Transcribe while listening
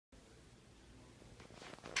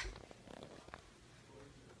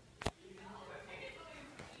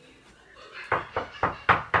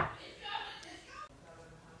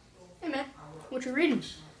what you're reading.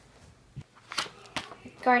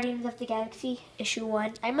 Guardians of the Galaxy, issue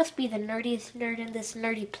 1. I must be the nerdiest nerd in this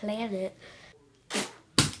nerdy planet.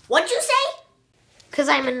 What'd you say? Because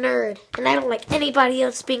I'm a nerd, and I don't like anybody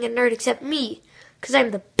else being a nerd except me. Because I'm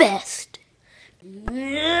the best. Hey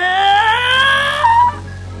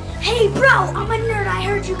bro, I'm a nerd. I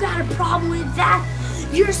heard you got a problem with that.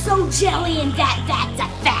 You're so jelly and that's a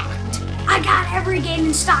fact. I got every game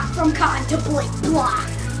in stock from COD to Blake Block.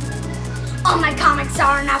 All my comics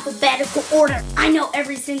are in alphabetical order. I know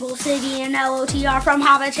every single city in LOTR from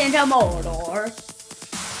Hobbiton to Mordor.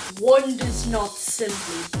 One does not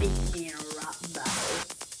simply beat me in a rap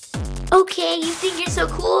battle. Okay, you think you're so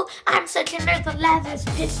cool? I'm such a nerd that Lazarus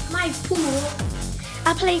pissed my pool.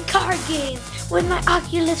 I play card games with my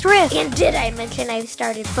Oculus Rift. And did I mention I've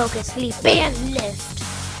started Focus Sleep Band List?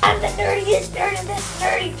 I'm the nerdiest nerd in this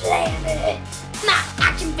nerdy planet. Not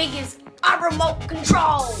action figures, a remote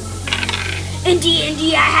control. In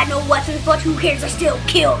D&D, I had no weapons, but who cares? I still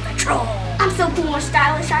killed the troll. I'm so cool and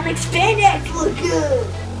stylish, I make spandex look good.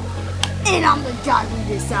 And I'm the guy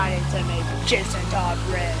who decided to make Jason Todd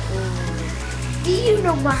red. Do you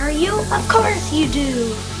know Mario? Of course you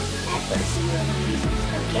do. At first you were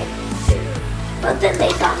okay. But then they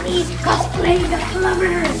saw me cosplaying the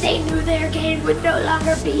plumber. They knew their game would no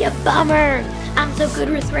longer be a bummer. I'm so good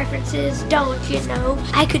with references, don't you know?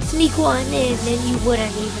 I could sneak one in and you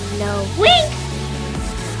wouldn't even know. Wink!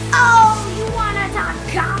 Oh, you wanna talk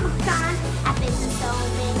Comic-Con? I've been to so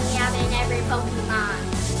many, I've been every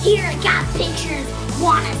Pokemon. Here I got pictures,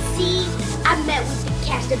 wanna see? I met with the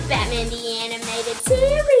cast of Batman the Animated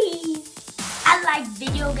Series. I like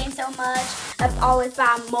video games so much, I've always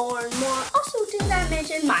bought more and more. Also, did I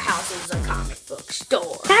mention my house is a comic book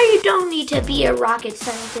store? Now you don't need to be a rocket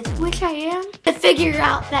scientist, which I am, to figure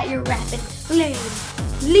out that you're rapping lame.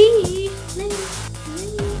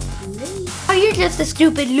 Or you're just a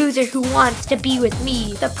stupid loser who wants to be with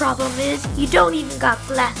me. The problem is, you don't even got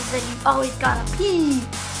glasses and you always gotta pee.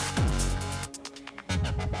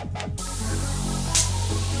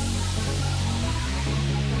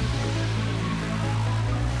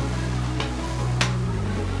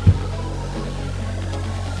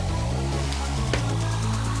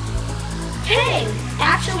 Hey,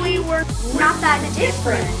 actually we're not that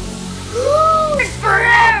different. It's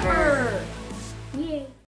forever!